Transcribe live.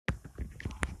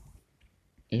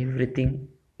Everything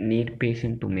need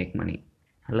patience to make money.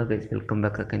 Hello guys, welcome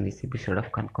back again this episode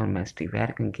of Concord Mastery where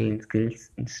you can gain skills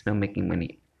instead of making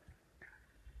money.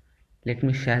 Let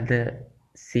me share the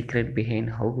secret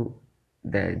behind how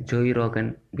the Joe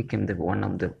Rogan became the one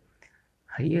of the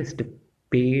highest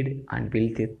paid and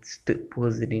wealthiest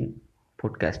person in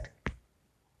podcast.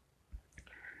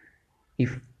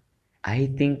 If I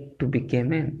think to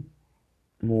become a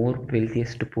more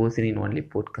wealthiest person in only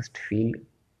podcast field,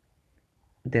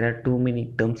 there are too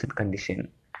many terms and conditions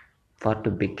for to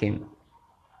become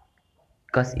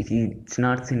because it's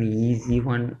not an easy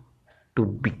one to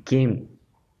become,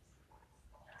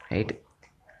 right?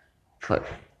 For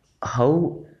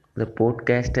how the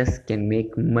podcasters can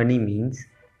make money means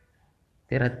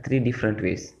there are three different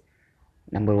ways.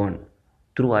 Number one,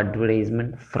 through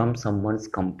advertisement from someone's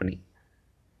company.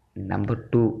 Number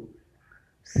two,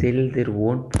 sell their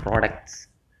own products,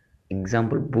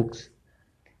 example books,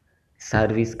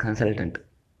 service consultant.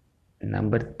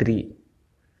 Number three,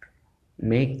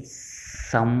 make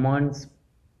someone's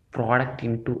product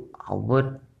into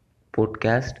our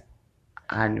podcast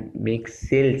and make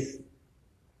sales.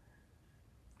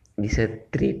 These are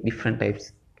three different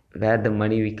types where the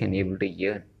money we can able to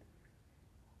earn.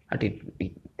 And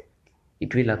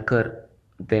it will occur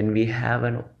when we have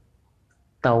an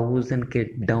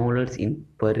 1000k downloads in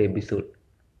per episode.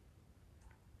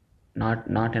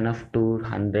 Not enough to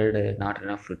 100, not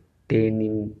enough to 10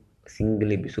 in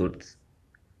single episodes.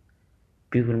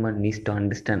 People must need to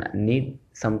understand, need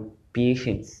some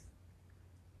patience.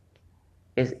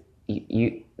 Yes,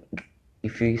 you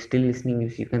if you still listening,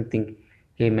 if you can think,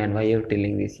 hey man, why you're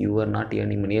telling this? You are not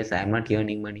earning money. Yes, I'm not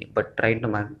earning money, but right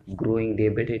now I'm growing day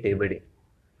by day, day by day.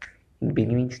 In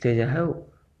beginning stage, I have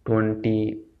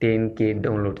 20, 10k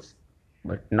downloads,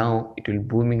 but now it will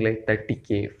booming like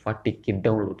 30k, 40k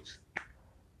downloads.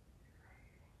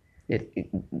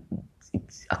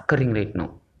 It's occurring right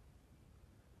now.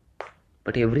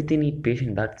 But everything need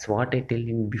patience. That's what I tell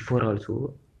you before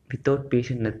also. Without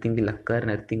patience, nothing will occur,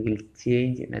 nothing will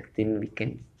change, nothing we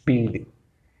can build.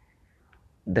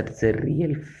 That's a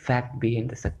real fact behind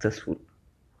the successful.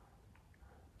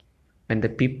 When the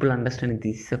people understand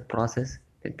this is a process,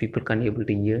 that people can able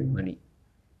to earn money.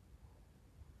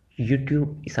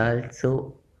 YouTube is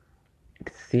also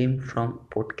the same from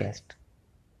podcast.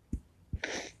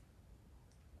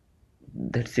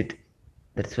 That's it.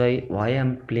 That's why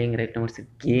I'm playing right now. It's a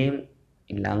game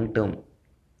in long term.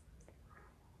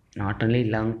 Not only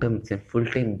long term, it's a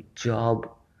full-time job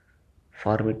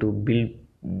for me to build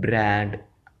brand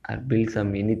or build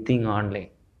some anything online,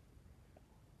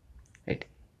 right?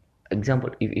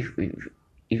 Example, if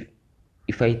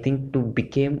if I think to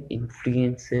become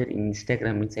influencer in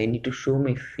Instagram means I need to show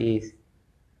my face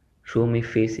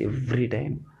every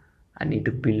time. I need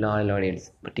to build loyal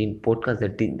audience, but in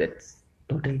podcast that's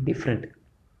totally different.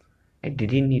 I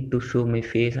didn't need to show my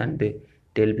face and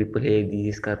tell people, hey,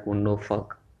 this is cartoon, no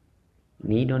fuck.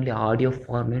 Need only audio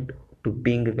format to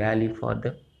bring value for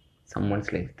the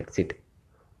someone's life. That's it.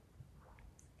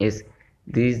 Yes,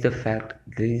 this is the fact.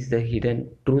 This is the hidden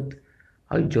truth.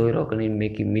 How Joe Rogan is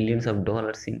making millions of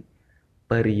dollars in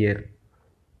per year.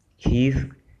 He is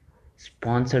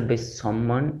sponsored by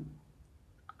someone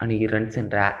and he runs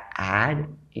an ad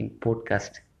in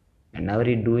podcast. Whenever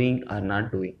he doing or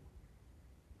not doing.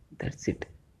 That's it.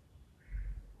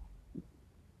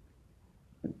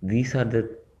 These are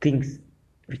the things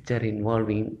which are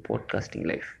involving in podcasting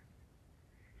life.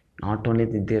 Not only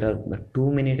that, there are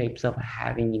too many types of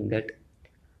having in that,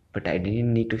 but I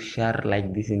didn't need to share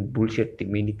like this in bullshit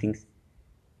many things.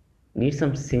 Need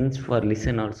some sense for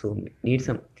listen also. Need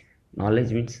some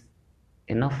knowledge means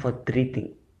enough for three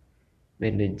things.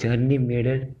 When the journey made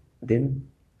it, then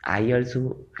I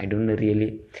don't know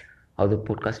really how the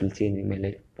podcast will change in my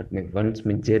life. But once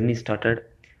my journey started,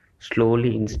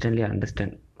 slowly, instantly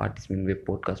understand what is mean by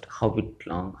podcast, how it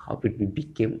long, how it will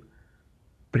become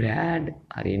brand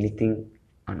or anything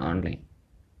on online.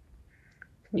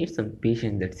 Need some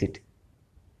patience, that's it.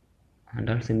 And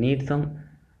also need some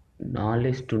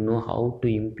knowledge to know how to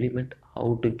implement,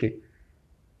 how to get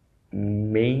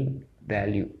main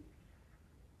value.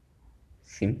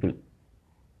 Simple.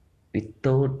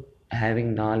 Without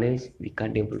having knowledge, we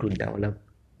can't able to develop.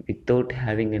 Without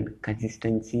having a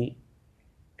consistency,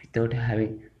 without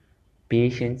having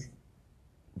patience,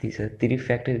 these are three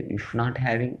factors. If not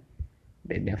having,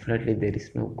 then definitely there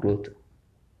is no growth.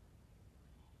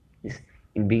 Yes.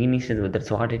 In beginning stage, that's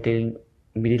what I tell in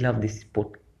middle of this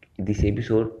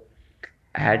episode.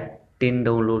 I had 10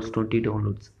 downloads, 20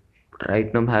 downloads.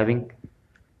 Right now I'm having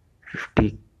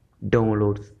 50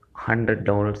 downloads, 100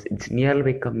 downloads. It's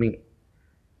nearly coming.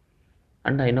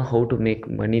 and I know how to make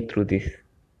money through this.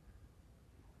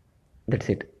 That's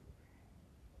it.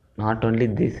 Not only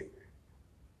this,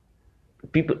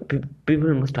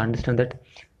 people must understand that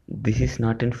this is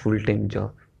not a full-time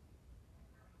job.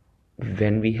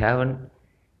 When we have a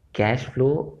cash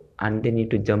flow and they need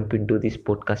to jump into this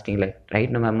podcasting life. Right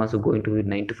now I'm also going to a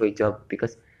 9 to 5 job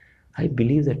because I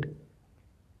believe that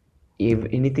if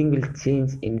anything will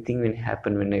change, anything will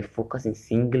happen when I focus in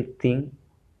single thing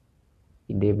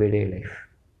in day by day life.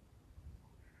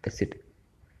 That's it.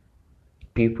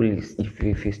 People,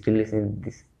 if you still listen to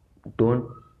this, don't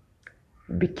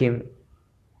become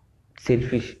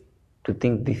selfish to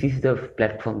think this is the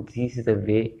platform, this is the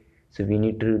way. So we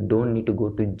need to don't need to go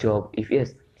to job. If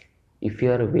yes, if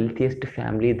you are a wealthiest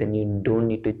family, then you don't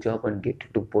need to job and get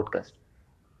to podcast.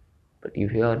 But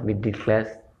if you are middle class,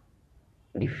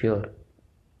 if you are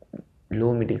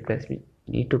low middle class, we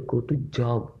need to go to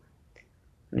job,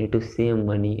 need to save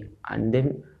money, and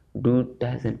then do it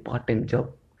as a part-time job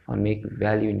for make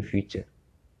value in future.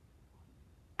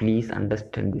 Please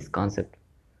understand this concept.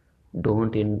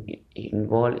 Don't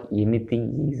involve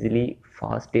anything easily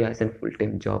fastly as a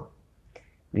full-time job.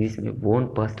 This is my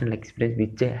own personal experience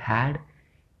which I had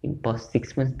in past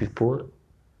 6 months before.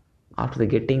 After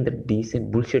getting the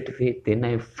decent bullshit way, then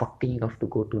I fucking have to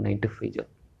go to 9 to 5 job.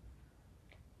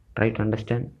 Try to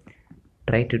understand.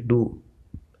 Try to do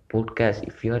podcast.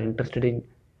 If you are interested in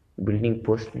building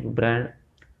personal brand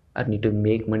or need to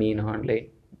make money in online,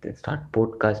 then start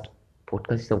podcast.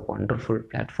 Podcast is a wonderful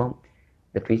platform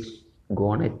that we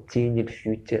gonna change in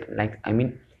future. Like I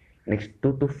mean, next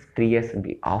 2 to 3 years will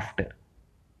be after.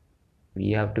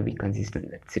 We have to be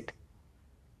consistent. That's it.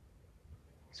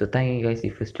 So thank you guys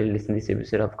if you still listen this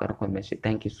episode of Karakon Message.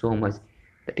 Thank you so much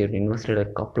that you've invested a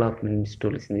couple of minutes to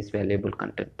listen this valuable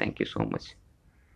content. Thank you so much.